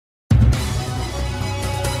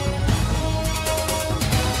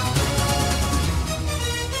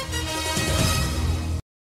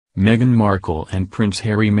Meghan Markle and Prince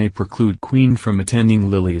Harry may preclude Queen from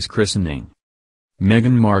attending Lily's christening.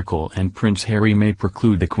 Meghan Markle and Prince Harry may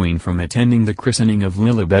preclude the Queen from attending the christening of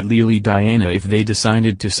Lilibet Lily Diana if they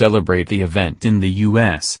decided to celebrate the event in the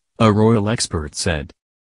U.S., a royal expert said.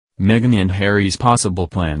 Meghan and Harry's possible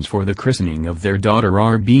plans for the christening of their daughter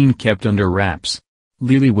are being kept under wraps.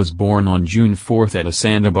 Lily was born on June 4 at a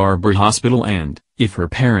Santa Barbara hospital and, if her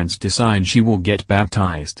parents decide she will get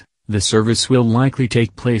baptized, the service will likely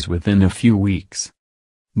take place within a few weeks.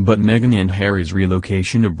 But Meghan and Harry's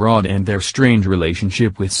relocation abroad and their strained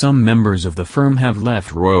relationship with some members of the firm have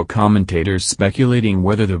left royal commentators speculating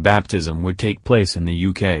whether the baptism would take place in the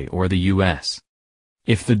UK or the US.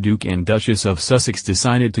 If the Duke and Duchess of Sussex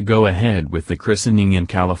decided to go ahead with the christening in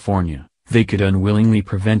California, they could unwillingly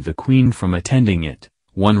prevent the Queen from attending it,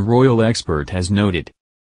 one royal expert has noted.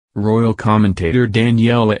 Royal commentator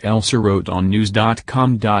Daniela Elsa wrote on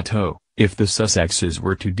news.com.au, if the Sussexes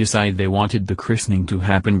were to decide they wanted the christening to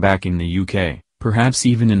happen back in the UK, perhaps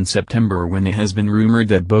even in September when it has been rumored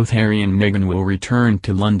that both Harry and Meghan will return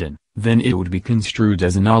to London, then it would be construed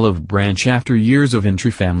as an olive branch after years of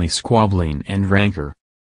intra-family squabbling and rancor.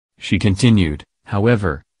 She continued,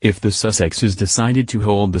 however, if the Sussexes decided to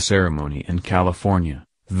hold the ceremony in California,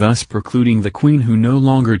 thus precluding the Queen who no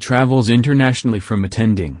longer travels internationally from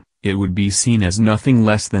attending, it would be seen as nothing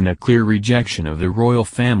less than a clear rejection of the royal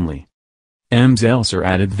family. Ms. Elser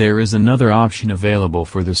added there is another option available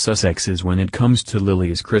for the Sussexes when it comes to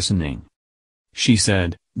Lily's christening. She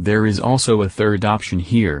said, there is also a third option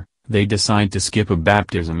here, they decide to skip a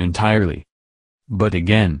baptism entirely. But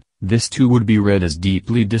again, this too would be read as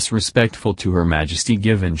deeply disrespectful to Her Majesty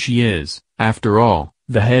given she is, after all,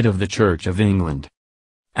 the head of the Church of England.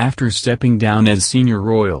 After stepping down as senior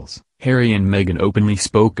royals, Harry and Meghan openly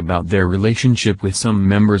spoke about their relationship with some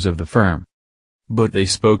members of the firm. But they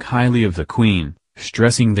spoke highly of the Queen,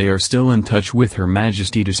 stressing they are still in touch with Her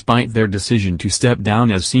Majesty despite their decision to step down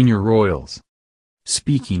as senior royals.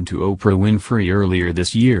 Speaking to Oprah Winfrey earlier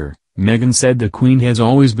this year, Meghan said the Queen has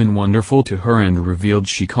always been wonderful to her and revealed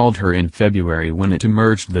she called her in February when it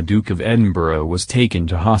emerged the Duke of Edinburgh was taken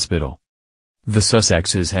to hospital. The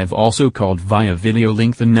Sussexes have also called via video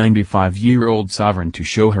link the 95-year-old sovereign to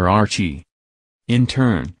show her Archie. In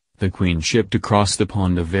turn, the Queen shipped across the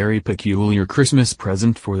pond a very peculiar Christmas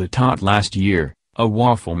present for the tot last year, a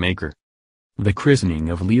waffle maker. The christening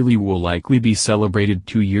of Lily will likely be celebrated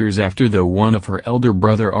 2 years after the one of her elder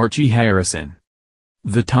brother Archie Harrison.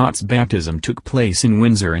 The tot's baptism took place in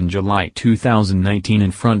Windsor in July 2019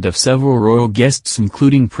 in front of several royal guests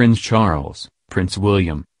including Prince Charles, Prince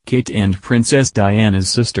William, Kate and Princess Diana's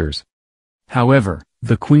sisters. However,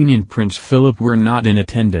 the Queen and Prince Philip were not in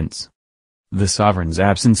attendance. The sovereign's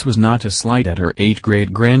absence was not a slight at her 8th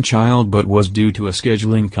great-grandchild but was due to a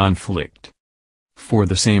scheduling conflict. For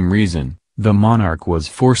the same reason, the monarch was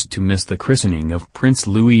forced to miss the christening of Prince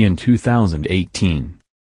Louis in 2018.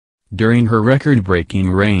 During her record-breaking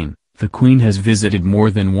reign, the Queen has visited more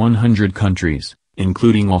than 100 countries,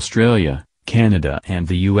 including Australia, Canada and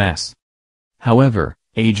the US. However,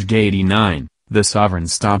 aged 89, the sovereign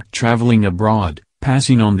stopped traveling abroad,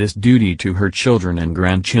 passing on this duty to her children and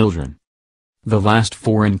grandchildren. The last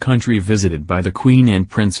foreign country visited by the Queen and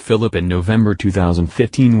Prince Philip in November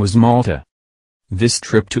 2015 was Malta. This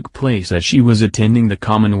trip took place as she was attending the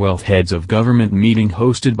Commonwealth Heads of Government meeting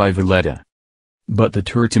hosted by Valletta. But the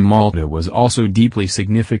tour to Malta was also deeply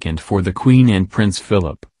significant for the Queen and Prince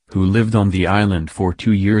Philip, who lived on the island for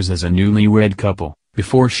 2 years as a newlywed couple,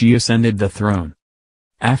 before she ascended the throne.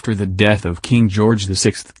 After the death of King George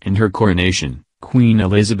VI and her coronation, Queen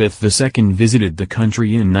Elizabeth II visited the country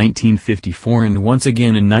in 1954 and once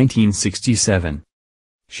again in 1967.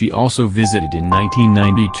 She also visited in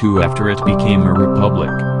 1992 after it became a republic,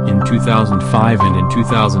 in 2005 and in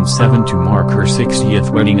 2007 to mark her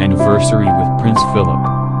 60th wedding anniversary with Prince Philip.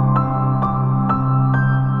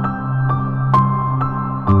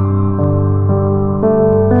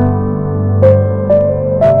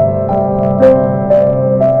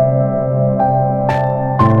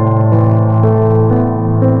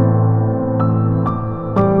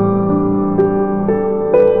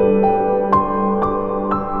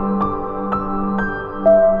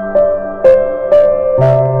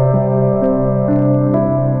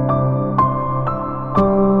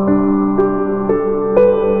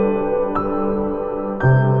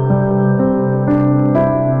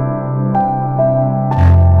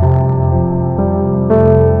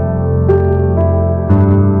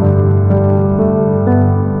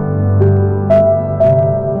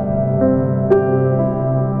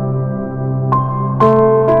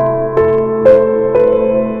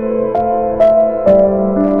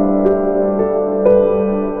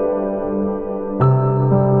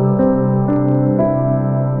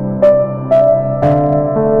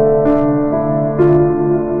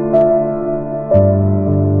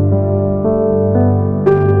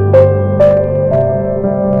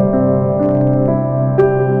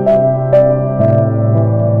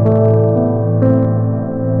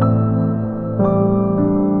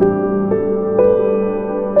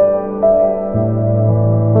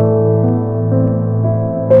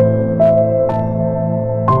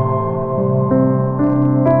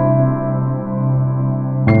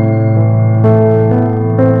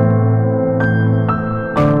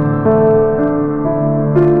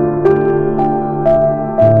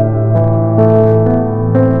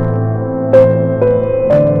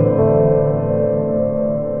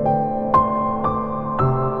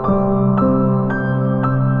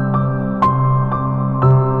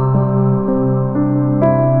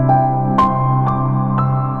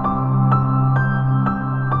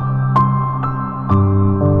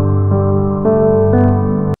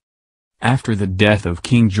 After the death of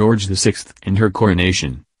King George VI and her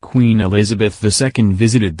coronation, Queen Elizabeth II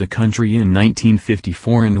visited the country in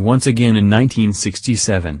 1954 and once again in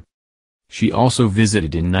 1967. She also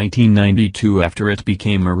visited in 1992 after it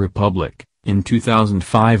became a republic, in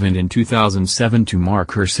 2005 and in 2007 to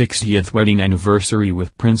mark her 60th wedding anniversary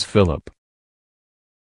with Prince Philip.